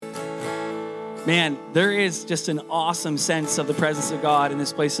Man, there is just an awesome sense of the presence of God in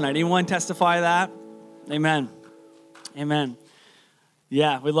this place tonight. Anyone testify that? Amen. Amen.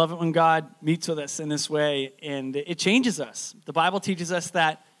 Yeah, we love it when God meets with us in this way, and it changes us. The Bible teaches us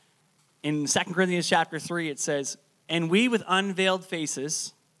that in 2 Corinthians chapter 3, it says, "And we with unveiled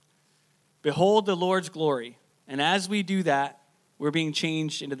faces behold the Lord's glory. And as we do that, we're being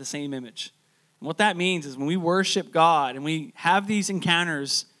changed into the same image." And what that means is when we worship God and we have these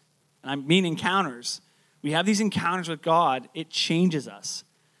encounters, and I mean encounters, we have these encounters with God, it changes us.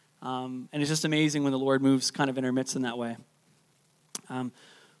 And it's just amazing when the Lord moves kind of in our midst in that way.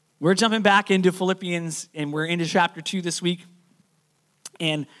 We're jumping back into Philippians, and we're into chapter 2 this week.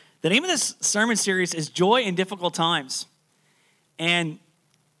 And the name of this sermon series is Joy in Difficult Times. And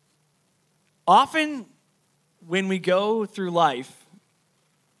often when we go through life,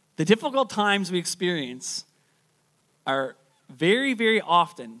 the difficult times we experience are very, very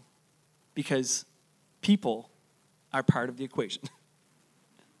often because people are part of the equation.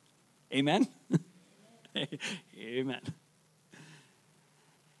 Amen? Amen.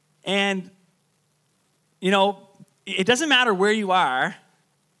 And, it doesn't matter where you are,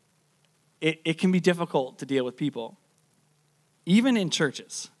 it can be difficult to deal with people, even in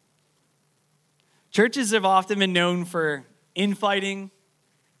churches. Churches have often been known for infighting,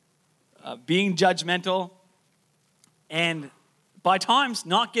 being judgmental, and by times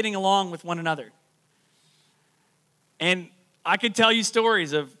not getting along with one another. And I could tell you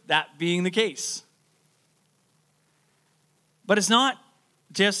stories of that being the case. But it's not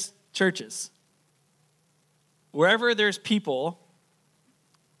just churches. Wherever there's people,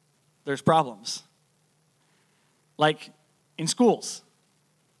 there's problems. Like in schools,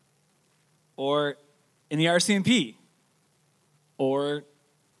 or in the RCMP, or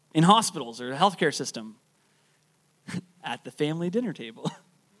in hospitals or the healthcare system, at the family dinner table,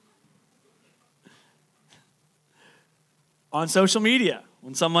 on social media,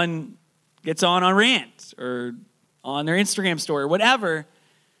 when someone gets on a rant or on their Instagram story, whatever,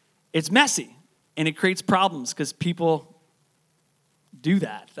 it's messy and it creates problems because people do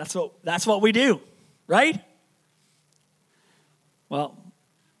that. That's what we do, right? Well,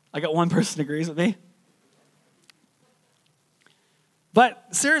 I got one person who agrees with me.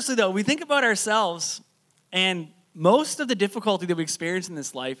 But seriously though, we think about ourselves, and most of the difficulty that we experience in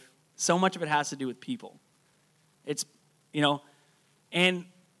this life, so much of it has to do with people. It's, and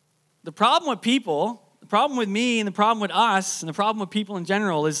the problem with people, the problem with me and the problem with us and the problem with people in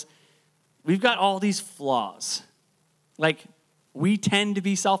general is we've got all these flaws. Like, we tend to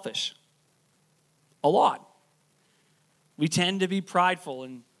be selfish. A lot. We tend to be prideful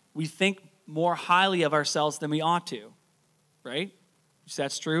and we think more highly of ourselves than we ought to, right?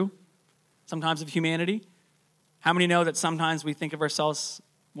 That's true. Sometimes of humanity. How many know that sometimes we think of ourselves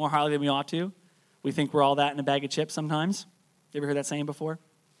more highly than we ought to? We think we're all that in a bag of chips sometimes. You ever heard that saying before?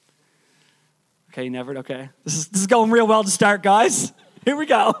 Okay, you never? Okay. This is going real well to start, guys. Here we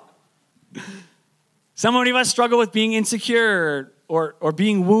go. So many of us struggle with being insecure or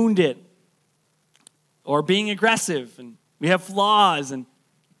being wounded or being aggressive, and we have flaws and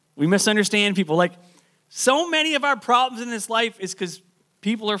we misunderstand people. Like, so many of our problems in this life is because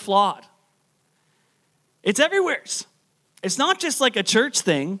people are flawed. It's everywhere. It's not just like a church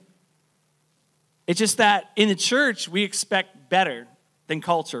thing. It's just that in the church, we expect better than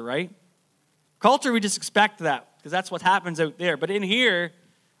culture, right? Culture, we just expect that because that's what happens out there. But in here,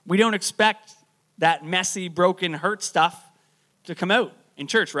 we don't expect that messy, broken, hurt stuff to come out in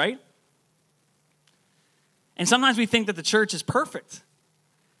church, right? And sometimes we think that the church is perfect.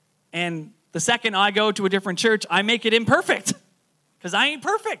 And the second I go to a different church, I make it imperfect because I ain't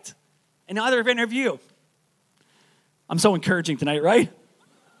perfect. And neither of any of you. I'm so encouraging tonight, right?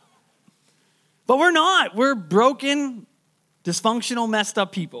 But we're not. We're broken, dysfunctional, messed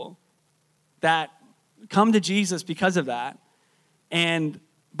up people that come to Jesus because of that.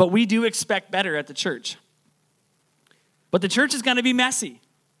 But we do expect better at the church. But the church is going to be messy.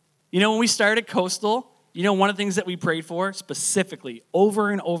 When we started Coastal, one of the things that we prayed for specifically over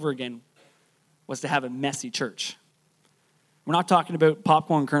and over again was to have a messy church. We're not talking about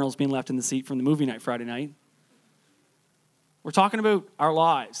popcorn kernels being left in the seat from the movie night Friday night. We're talking about our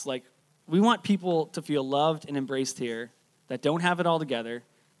lives. Like, we want people to feel loved and embraced here that don't have it all together,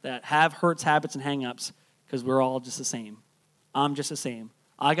 that have hurts, habits, and hang-ups, because we're all just the same. I'm just the same.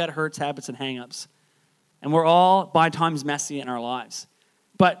 I got hurts, habits, and hang-ups. And we're all, by times, messy in our lives.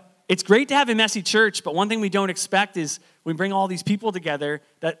 But it's great to have a messy church, but one thing we don't expect is we bring all these people together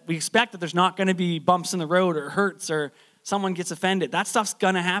that we expect that there's not going to be bumps in the road or hurts or someone gets offended. That stuff's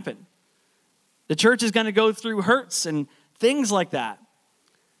going to happen. The church is going to go through hurts and things like that.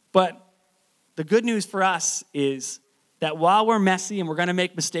 But the good news for us is that while we're messy and we're going to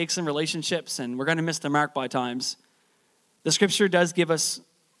make mistakes in relationships and we're going to miss the mark by times, the scripture does give us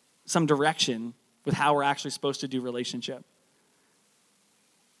some direction with how we're actually supposed to do relationship.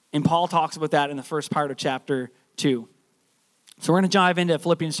 And Paul talks about that in the first part of chapter 2. So we're going to dive into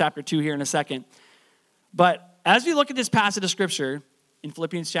Philippians chapter 2 here in a second. But as we look at this passage of scripture in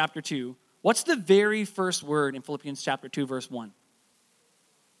Philippians chapter 2, what's the very first word in Philippians chapter 2, verse 1?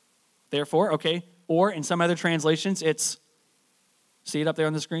 Therefore, okay. Or in some other translations, it's, see it up there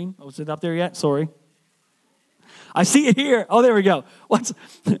on the screen? Oh, is it up there yet? Sorry. I see it here. Oh, there we go.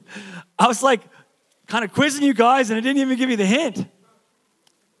 I was like kind of quizzing you guys, and I didn't even give you the hint.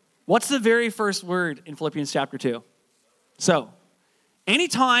 What's the very first word in Philippians chapter 2? So,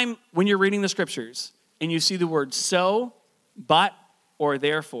 anytime when you're reading the scriptures and you see the word so, but, or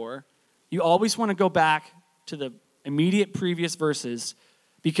therefore, you always want to go back to the immediate previous verses,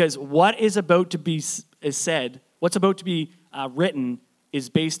 because what is about to be said, what's about to be written is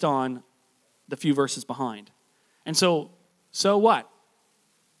based on the few verses behind. And so what?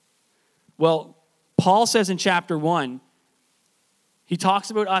 Well, Paul says in chapter 1, he talks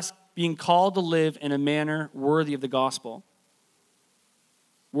about us being called to live in a manner worthy of the gospel,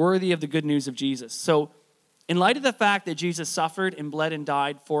 worthy of the good news of Jesus. So in light of the fact that Jesus suffered and bled and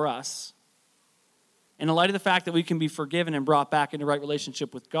died for us, and in light of the fact that we can be forgiven and brought back into right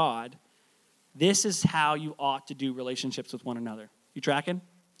relationship with God, this is how you ought to do relationships with one another. You tracking?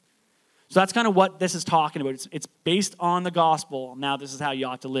 So that's kind of what this is talking about. It's based on the gospel. Now this is how you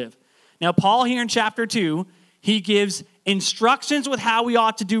ought to live. Now Paul here in chapter 2, he gives instructions with how we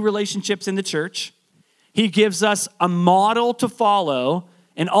ought to do relationships in the church. He gives us a model to follow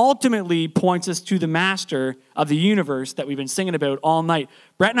and ultimately points us to the master of the universe that we've been singing about all night.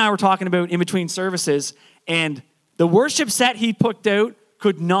 Brett and I were talking about in between services, and the worship set he picked out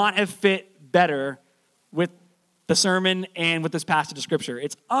could not have fit better with the sermon and with this passage of scripture.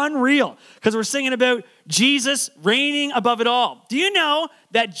 It's unreal because we're singing about Jesus reigning above it all. Do you know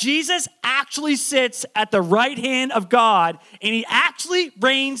that Jesus actually sits at the right hand of God and he actually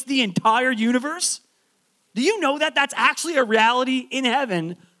reigns the entire universe? Do you know that that's actually a reality in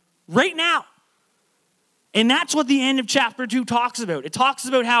heaven right now? And that's what the end of chapter 2 talks about. It talks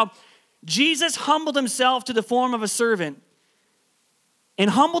about how Jesus humbled himself to the form of a servant and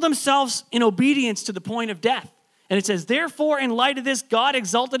humbled himself in obedience to the point of death. And it says, therefore, in light of this, God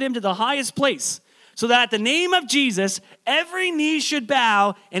exalted him to the highest place, so that at the name of Jesus, every knee should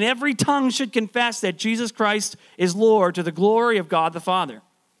bow and every tongue should confess that Jesus Christ is Lord, to the glory of God the Father.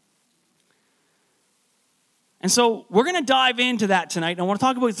 And so we're going to dive into that tonight, and I want to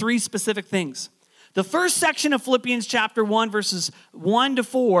talk about 3 specific things. The first section of Philippians chapter 1, verses 1 to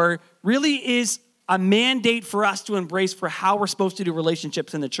 4, really is a mandate for us to embrace for how we're supposed to do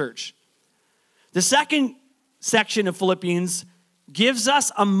relationships in the church. The second section of Philippians gives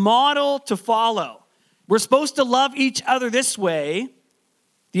us a model to follow. We're supposed to love each other this way,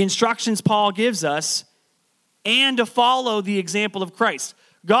 the instructions Paul gives us, and to follow the example of Christ.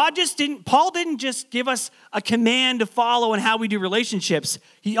 Paul didn't just give us a command to follow in how we do relationships.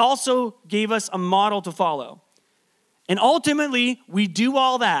 He also gave us a model to follow. And ultimately, we do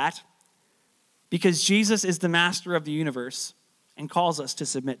all that because Jesus is the master of the universe and calls us to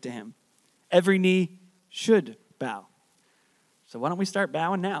submit to him. Every knee should bow. So why don't we start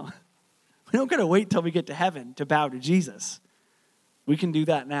bowing now? We don't got to wait till we get to heaven to bow to Jesus. We can do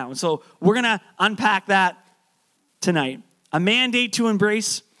that now. And so we're going to unpack that tonight. A mandate to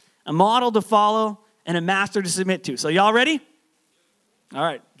embrace, a model to follow, and a master to submit to. So y'all ready? All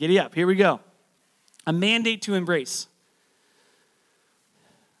right, giddy up. Here we go. A mandate to embrace.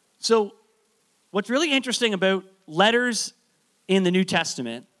 So what's really interesting about letters in the New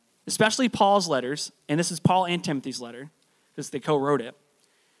Testament, especially Paul's letters, and this is Paul and Timothy's letter, because they co-wrote it.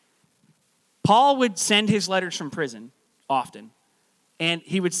 Paul would send his letters from prison often, and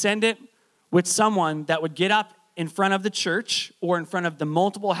he would send it with someone that would get up in front of the church or in front of the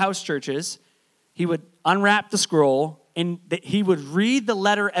multiple house churches. He would unwrap the scroll, and he would read the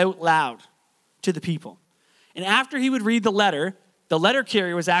letter out loud to the people. And after he would read the letter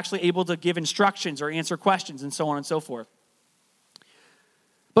carrier was actually able to give instructions or answer questions and so on and so forth.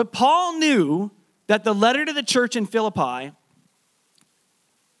 But Paul knew that the letter to the church in Philippi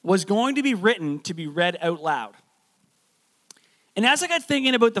was going to be written to be read out loud. And as I got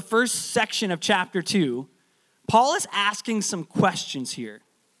thinking about the first section of chapter 2, Paul is asking some questions here.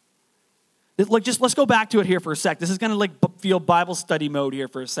 Let's go back to it here for a sec. This is going to feel Bible study mode here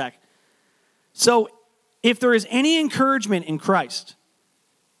for a sec. So, if there is any encouragement in Christ,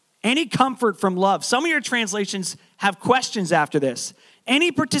 any comfort from love, some of your translations have questions after this.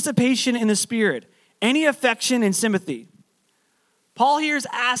 any participation in the Spirit, any affection and sympathy. Paul here is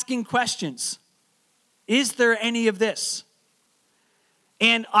asking questions. Is there any of this?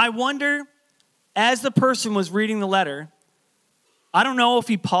 And I wonder, as the person was reading the letter, I don't know if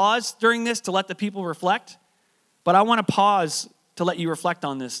he paused during this to let the people reflect, but I want to pause to let you reflect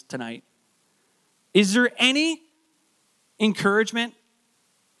on this tonight. Is there any encouragement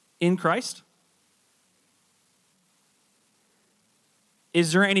in Christ?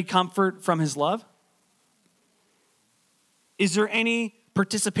 Is there any comfort from his love? Is there any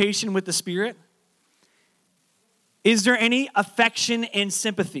participation with the Spirit? Is there any affection and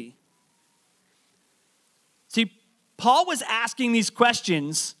sympathy? See, Paul was asking these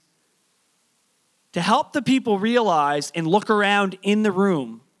questions to help the people realize and look around in the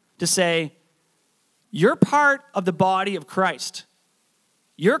room to say, you're part of the body of Christ.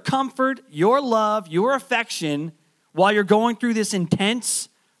 Your comfort, your love, your affection, while you're going through this intense,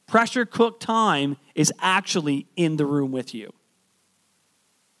 pressure-cooked time, is actually in the room with you.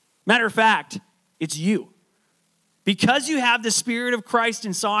 Matter of fact, it's you. Because you have the Spirit of Christ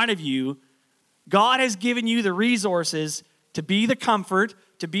inside of you, God has given you the resources to be the comfort,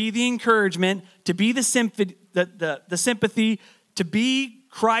 to be the encouragement, to be the sympathy, to be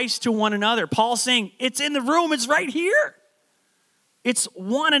Christ to one another. Paul's saying, it's in the room, it's right here. It's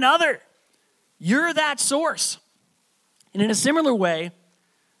one another. You're that source. And in a similar way,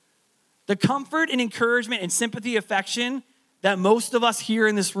 the comfort and encouragement and sympathy, affection that most of us here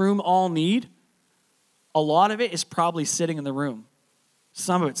in this room all need, a lot of it is probably sitting in the room.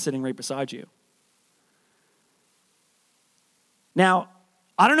 Some of it's sitting right beside you. Now,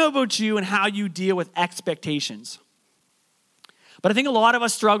 I don't know about you and how you deal with expectations, but I think a lot of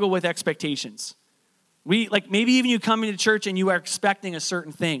us struggle with expectations. Maybe even you come into church and you are expecting a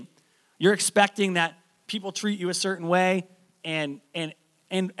certain thing. You're expecting that people treat you a certain way and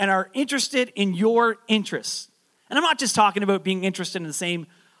are interested in your interests. And I'm not just talking about being interested in the same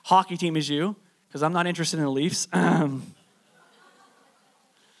hockey team as you, because I'm not interested in the Leafs.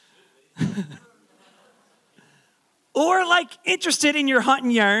 Or interested in your hunting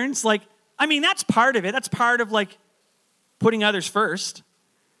yarns. That's part of it. That's part of putting others first.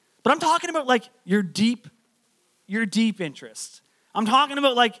 But I'm talking about your deep interests. I'm talking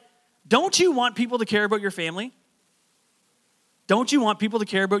about don't you want people to care about your family? Don't you want people to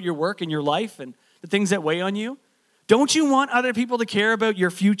care about your work and your life and the things that weigh on you? Don't you want other people to care about your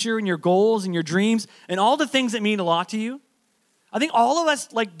future and your goals and your dreams and all the things that mean a lot to you? I think all of us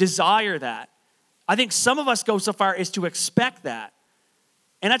desire that. I think some of us go so far as to expect that.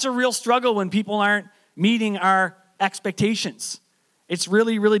 And that's a real struggle when people aren't meeting our expectations. It's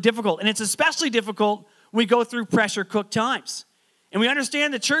really, really difficult. And it's especially difficult when we go through pressure-cooked times. And we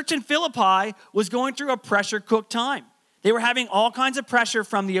understand the church in Philippi was going through a pressure-cooked time. They were having all kinds of pressure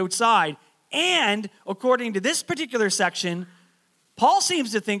from the outside. And according to this particular section, Paul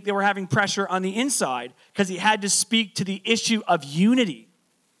seems to think they were having pressure on the inside because he had to speak to the issue of unity.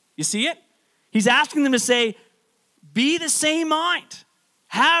 You see it? He's asking them to say, be the same mind,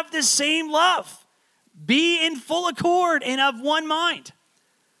 have the same love, be in full accord and of one mind.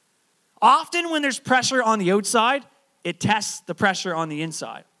 Often when there's pressure on the outside, it tests the pressure on the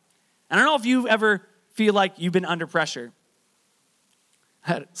inside. And I don't know if you ever feel like you've been under pressure.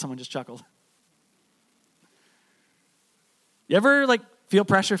 Someone just chuckled. You ever feel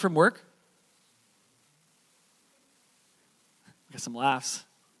pressure from work? Got some laughs.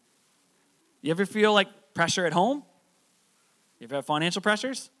 You ever feel pressure at home? You ever have financial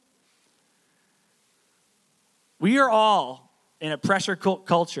pressures? We are all in a pressure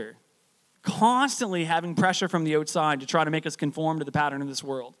culture, constantly having pressure from the outside to try to make us conform to the pattern of this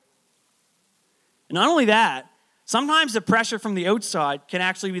world. And not only that, sometimes the pressure from the outside can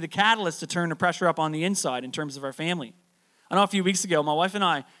actually be the catalyst to turn the pressure up on the inside in terms of our family. I know a few weeks ago, my wife and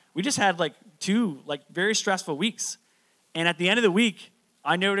I, we just had 2 very stressful weeks. And at the end of the week,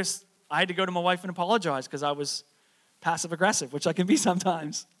 I noticed I had to go to my wife and apologize because I was passive-aggressive, which I can be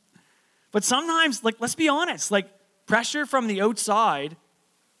sometimes. But sometimes, let's be honest, pressure from the outside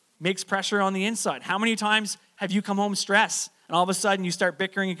makes pressure on the inside. How many times have you come home stressed and all of a sudden you start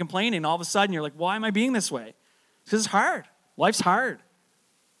bickering and complaining and all of a sudden you're like, why am I being this way? Because it's hard. Life's hard.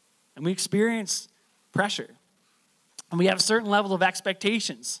 And we experience pressure. And we have a certain level of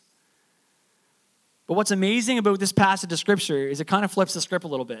expectations. But what's amazing about this passage of Scripture is it kind of flips the script a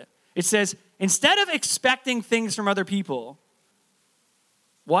little bit. It says, instead of expecting things from other people,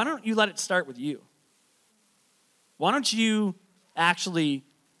 why don't you let it start with you? Why don't you actually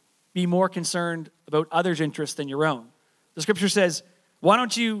be more concerned about others' interests than your own? The Scripture says, why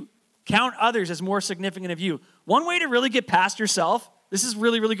don't you count others as more significant of you? One way to really get past yourself This is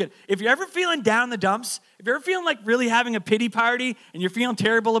really, really good. If you're ever feeling down in the dumps, if you're ever feeling like really having a pity party and you're feeling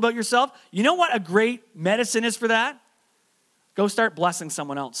terrible about yourself, you know what a great medicine is for that? Go start blessing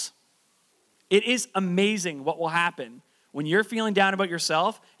someone else. It is amazing what will happen when you're feeling down about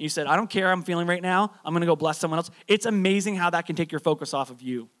yourself and you said, I don't care how I'm feeling right now, I'm going to go bless someone else. It's amazing how that can take your focus off of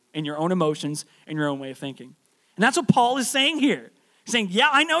you and your own emotions and your own way of thinking. And that's what Paul is saying here. He's saying, yeah,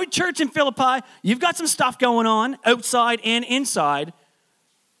 I know, church in Philippi, you've got some stuff going on outside and inside,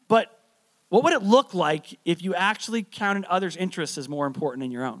 but what would it look like if you actually counted others' interests as more important than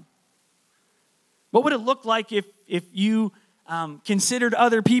your own? What would it look like if you considered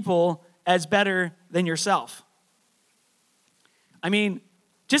other people as better than yourself? I mean,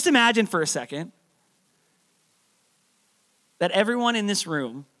 just imagine for a second that everyone in this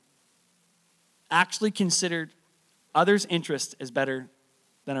room actually considered others' interests as better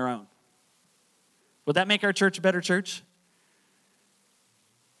than our own. Would that make our church a better church?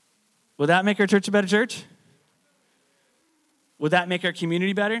 Would that make our church a better church? Would that make our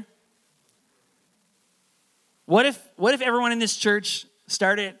community better? What if everyone in this church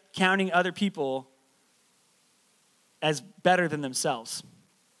started counting other people as better than themselves?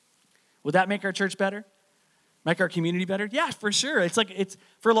 Would that make our church better? Make our community better? Yeah, for sure. It's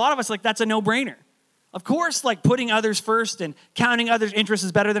for a lot of us, like that's a no-brainer. Of course, like putting others first and counting others' interests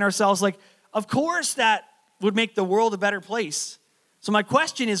as better than ourselves, like of course that would make the world a better place. So my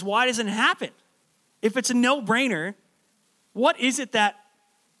question is, why doesn't it happen? If it's a no-brainer, what is it that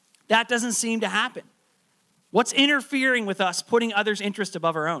doesn't seem to happen? What's interfering with us putting others' interests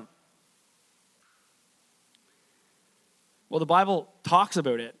above our own? Well, the Bible talks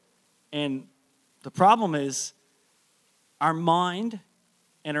about it, and the problem is our mind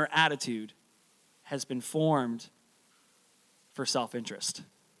and our attitude has been formed for self-interest.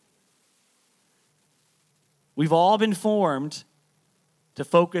 We've all been formed to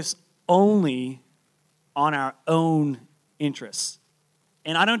focus only on our own interests.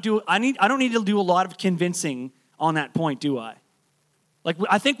 And I don't need to do a lot of convincing on that point, do I? Like,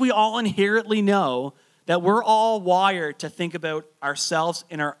 I think we all inherently know that we're all wired to think about ourselves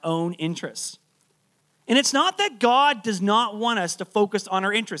and our own interests. And it's not that God does not want us to focus on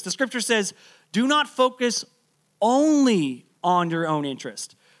our interests. The scripture says, do not focus only on your own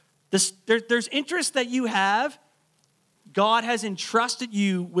interest. There's interests that you have. God has entrusted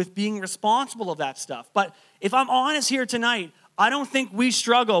you with being responsible of that stuff. But if I'm honest here tonight, I don't think we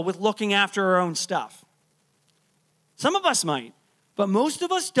struggle with looking after our own stuff. Some of us might, but most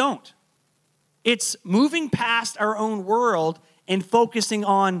of us don't. It's moving past our own world and focusing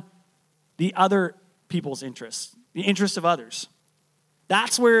on the other people's interests, the interests of others.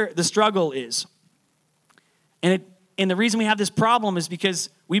 That's where the struggle is. And the reason we have this problem is because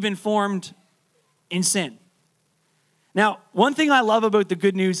we've been formed in sin. Now, one thing I love about the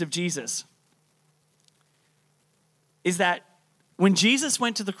good news of Jesus is that when Jesus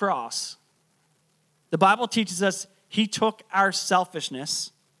went to the cross, the Bible teaches us he took our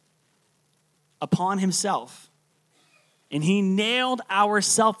selfishness upon himself, and he nailed our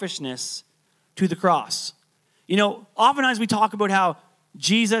selfishness to the cross. You know, oftentimes we talk about how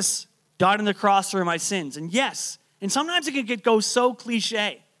Jesus died on the cross for my sins, and yes, and sometimes it can go so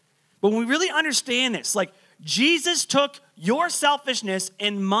cliche, but when we really understand this, like Jesus took your selfishness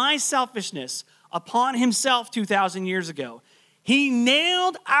and my selfishness upon himself 2,000 years ago. He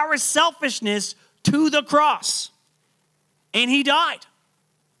nailed our selfishness to the cross, and he died.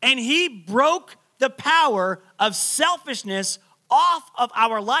 And he broke the power of selfishness off of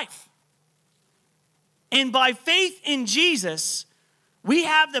our life. And by faith in Jesus, we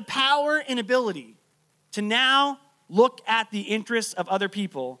have the power and ability to now look at the interests of other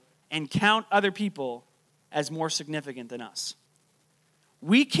people and count other people as more significant than us.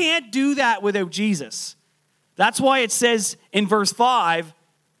 We can't do that without Jesus. That's why it says in verse 5,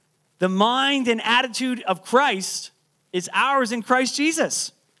 the mind and attitude of Christ is ours in Christ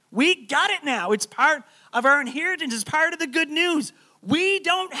Jesus. We got it now. It's part of our inheritance. It's part of the good news. We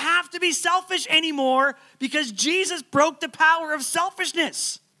don't have to be selfish anymore because Jesus broke the power of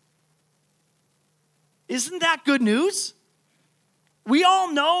selfishness. Isn't that good news? We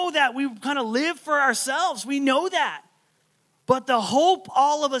all know that we kind of live for ourselves. We know that. But the hope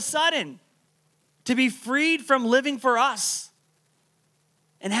all of a sudden to be freed from living for us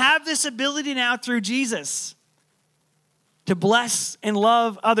and have this ability now through Jesus to bless and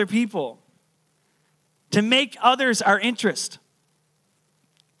love other people, to make others our interest.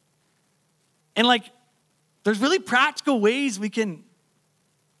 And there's really practical ways we can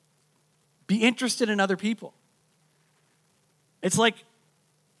be interested in other people. It's like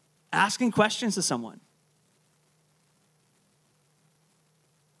asking questions to someone.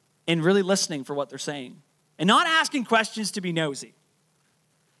 and really listening for what they're saying. And not asking questions to be nosy,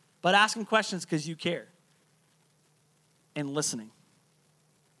 but asking questions because you care. And listening.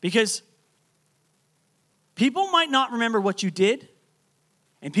 Because people might not remember what you did,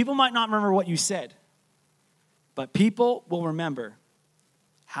 and people might not remember what you said, but people will remember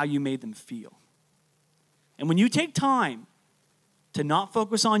how you made them feel. And when you take time to not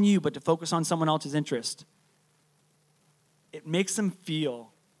focus on you, but to focus on someone else's interest, it makes them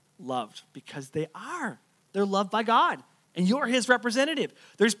feel loved because they are. They're loved by God, and you're his representative.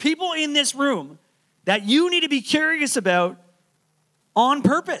 There's people in this room that you need to be curious about on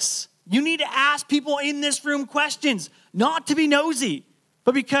purpose. You need to ask people in this room questions, not to be nosy,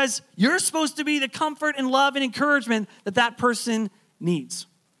 but because you're supposed to be the comfort and love and encouragement that that person needs.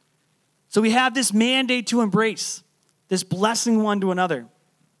 So we have this mandate to embrace, this blessing one to another.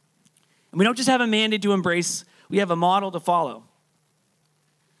 And we don't just have a mandate to embrace, we have a model to follow.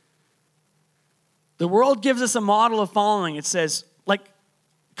 The world gives us a model of following. It says, like,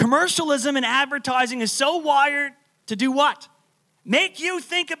 commercialism and advertising is so wired to do what? Make you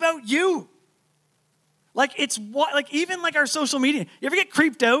think about you. Like, it's what, like, even like our social media. You ever get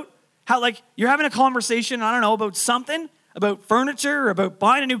creeped out? How, like, you're having a conversation, I don't know, about something, about furniture, or about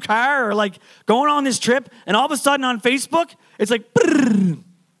buying a new car, or like going on this trip, and all of a sudden on Facebook, it's like, brrr,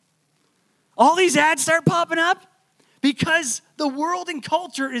 all these ads start popping up because the world and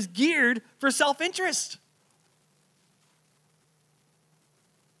culture is geared for self-interest.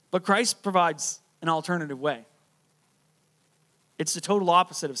 But Christ provides an alternative way. It's the total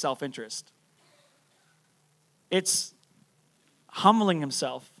opposite of self-interest. It's humbling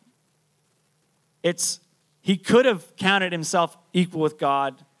himself. He could have counted himself equal with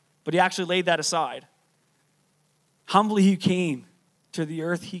God, but he actually laid that aside. Humbly he came to the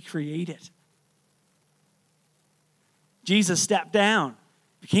earth he created. Jesus stepped down,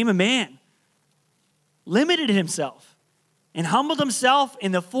 became a man, limited himself, and humbled himself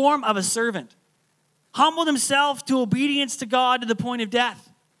in the form of a servant. Humbled himself to obedience to God to the point of death.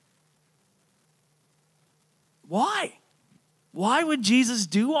 Why? Why would Jesus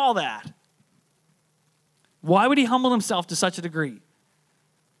do all that? Why would he humble himself to such a degree?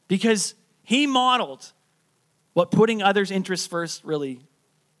 Because he modeled what putting others' interests first really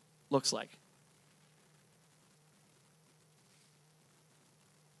looks like.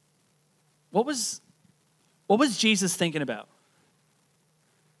 What was Jesus thinking about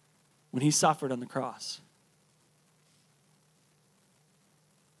when he suffered on the cross?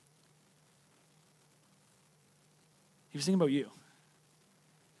 He was thinking about you.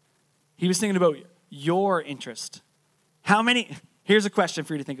 He was thinking about your interest. Here's a question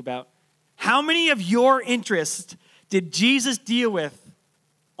for you to think about. How many of your interests did Jesus deal with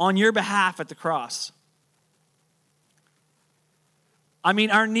on your behalf at the cross? I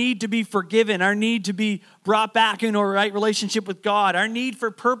mean, our need to be forgiven, our need to be brought back into a right relationship with God, our need for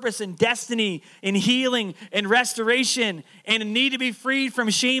purpose and destiny and healing and restoration, and a need to be freed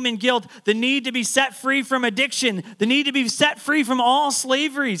from shame and guilt, the need to be set free from addiction, the need to be set free from all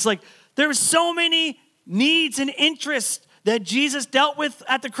slaveries. Like, there were so many needs and interests that Jesus dealt with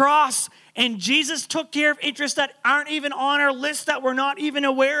at the cross, and Jesus took care of interests that aren't even on our list, that we're not even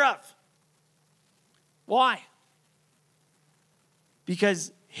aware of. Why?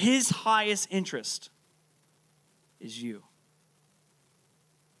 Because his highest interest is you.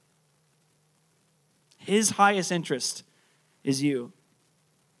 His highest interest is you.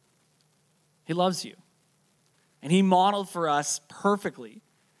 He loves you. And he modeled for us perfectly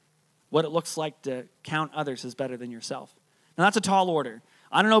what it looks like to count others as better than yourself. Now, that's a tall order.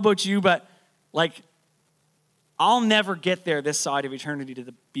 I don't know about you, but like, I'll never get there this side of eternity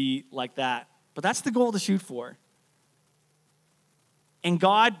to be like that. But that's the goal to shoot for. And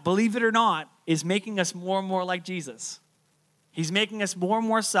God, believe it or not, is making us more and more like Jesus. He's making us more and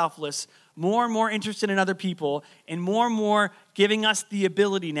more selfless, more and more interested in other people, and more giving us the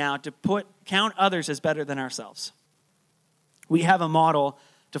ability now to count others as better than ourselves. We have a model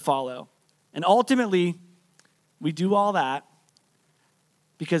to follow. And ultimately, we do all that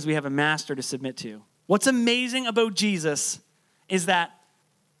because we have a master to submit to. What's amazing about Jesus is that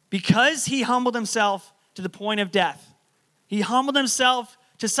because he humbled himself to the point of death, he humbled himself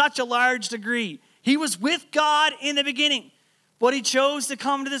to such a large degree. He was with God in the beginning, but he chose to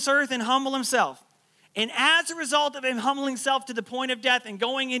come to this earth and humble himself. And as a result of him humbling himself to the point of death and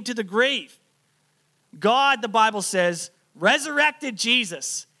going into the grave, God, the Bible says, resurrected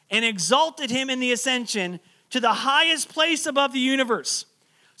Jesus and exalted him in the ascension to the highest place above the universe.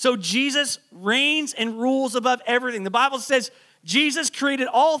 So Jesus reigns and rules above everything. The Bible says Jesus created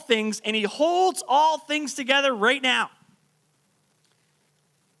all things and he holds all things together right now.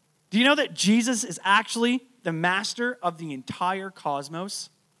 Do you know that Jesus is actually the master of the entire cosmos?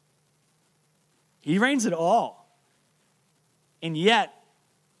 He reigns it all. And yet,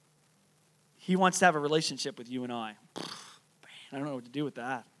 he wants to have a relationship with you and I. Man, I don't know what to do with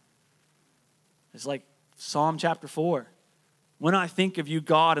that. It's like Psalm chapter 4. When I think of you,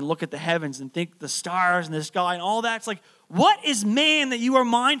 God, and look at the heavens and think the stars and the sky and all that, it's like, what is man that you are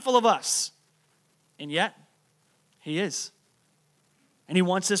mindful of us? And yet, he is. And he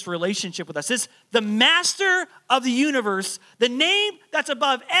wants this relationship with us. This, the master of the universe, the name that's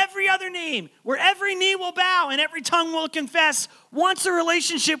above every other name, where every knee will bow and every tongue will confess, wants a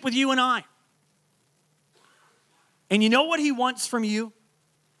relationship with you and I. And you know what he wants from you?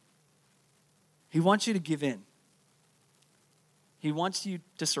 He wants you to give in. He wants you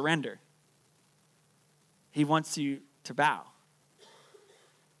to surrender. He wants you to bow.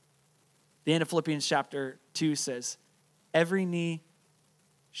 The end of Philippians chapter 2 says, every knee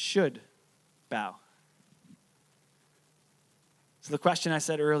should bow. So the question I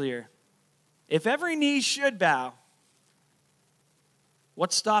said earlier, if every knee should bow,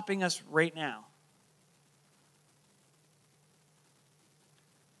 what's stopping us right now?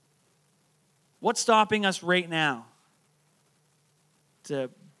 What's stopping us right now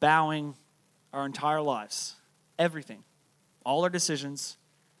to bowing our entire lives? Everything. All our decisions,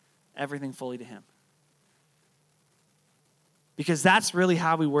 everything fully to him. Because that's really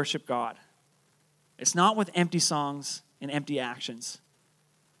how we worship God. It's not with empty songs and empty actions.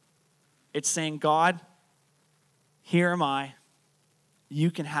 It's saying, God, here am I.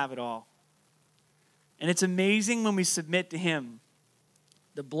 You can have it all. And it's amazing when we submit to him,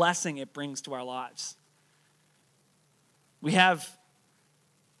 the blessing it brings to our lives. We have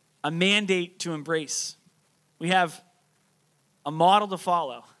a mandate to embrace. We have a model to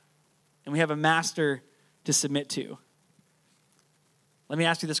follow. And we have a master to submit to. Let me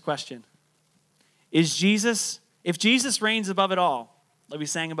ask you this question. If Jesus reigns above it all, like we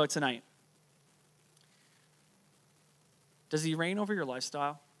sang about tonight, does he reign over your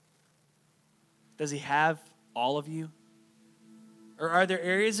lifestyle? Does he have all of you? Or are there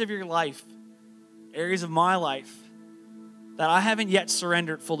areas of your life, areas of my life, that I haven't yet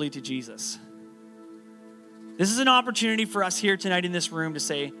surrendered fully to Jesus? This is an opportunity for us here tonight in this room to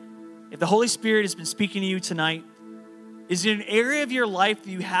say, if the Holy Spirit has been speaking to you tonight, is there an area of your life that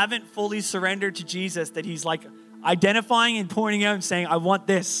you haven't fully surrendered to Jesus, that he's like identifying and pointing out and saying, I want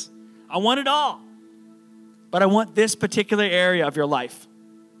this. I want it all. But I want this particular area of your life.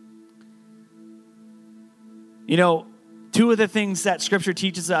 You know, two of the things that Scripture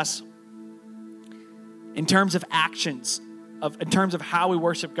teaches us in terms of actions, in terms of how we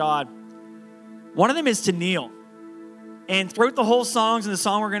worship God, one of them is to kneel. And throughout the whole songs and the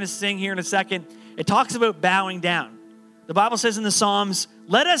song we're going to sing here in a second, it talks about bowing down. The Bible says in the Psalms,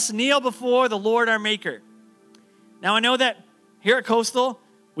 let us kneel before the Lord our Maker. Now, I know that here at Coastal,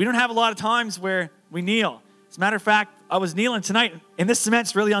 we don't have a lot of times where we kneel. As a matter of fact, I was kneeling tonight, and this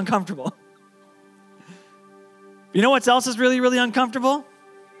cement's really uncomfortable. You know what else is really, really uncomfortable?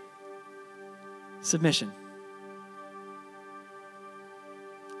 Submission.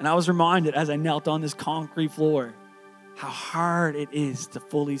 And I was reminded as I knelt on this concrete floor how hard it is to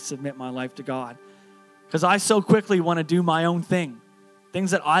fully submit my life to God. Because I so quickly want to do my own thing,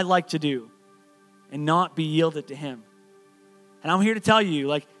 things that I like to do, and not be yielded to him. And I'm here to tell you,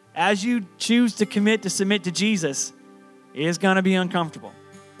 like, as you choose to commit to submit to Jesus, it is going to be uncomfortable.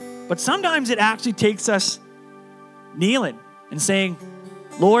 But sometimes it actually takes us kneeling and saying,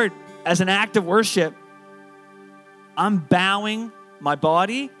 Lord, as an act of worship, I'm bowing my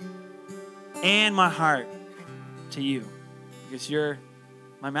body and my heart to you. Because you're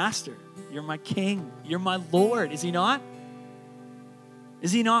my master. You're my king. You're my Lord. Is he not?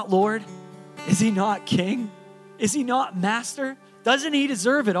 Is he not Lord? Is he not king? Is he not master? Doesn't he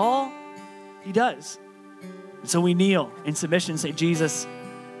deserve it all? He does. And so we kneel in submission and say, Jesus,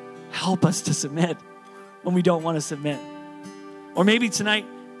 help us to submit when we don't want to submit. Or maybe tonight,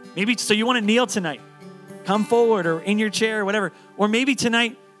 so you want to kneel tonight. Come forward or in your chair or whatever. Or maybe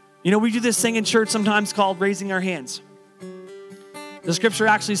tonight, you know, we do this thing in church sometimes called raising our hands. The scripture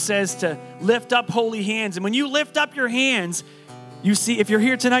actually says to lift up holy hands. And when you lift up your hands, you see, if you're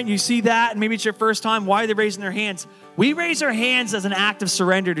here tonight and you see that, and maybe it's your first time, why are they raising their hands? We raise our hands as an act of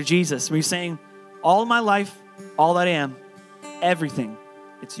surrender to Jesus. We're saying, all of my life, all that I am, everything,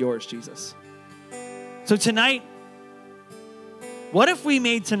 it's yours, Jesus. So tonight, what if we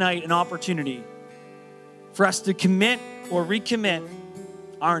made tonight an opportunity for us to commit or recommit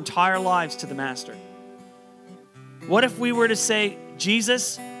our entire lives to the Master? What if we were to say,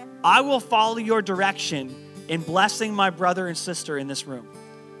 Jesus, I will follow your direction in blessing my brother and sister in this room.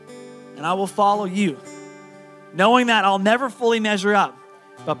 and I will follow you, knowing that I'll never fully measure up,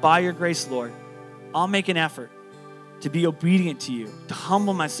 but by your grace, Lord, I'll make an effort to be obedient to you, to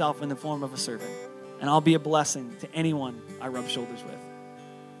humble myself in the form of a servant, and I'll be a blessing to anyone I rub shoulders with.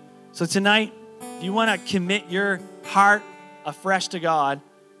 So tonight, if you want to commit your heart afresh to God,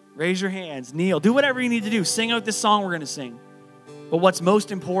 raise your hands, kneel, do whatever you need to do. Sing out this song we're going to sing. But what's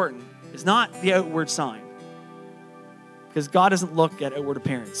most important is not the outward sign, because God doesn't look at outward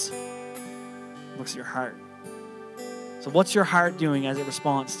appearance. He looks at your heart. So what's your heart doing as it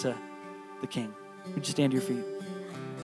responds to the King? Would you stand to your feet?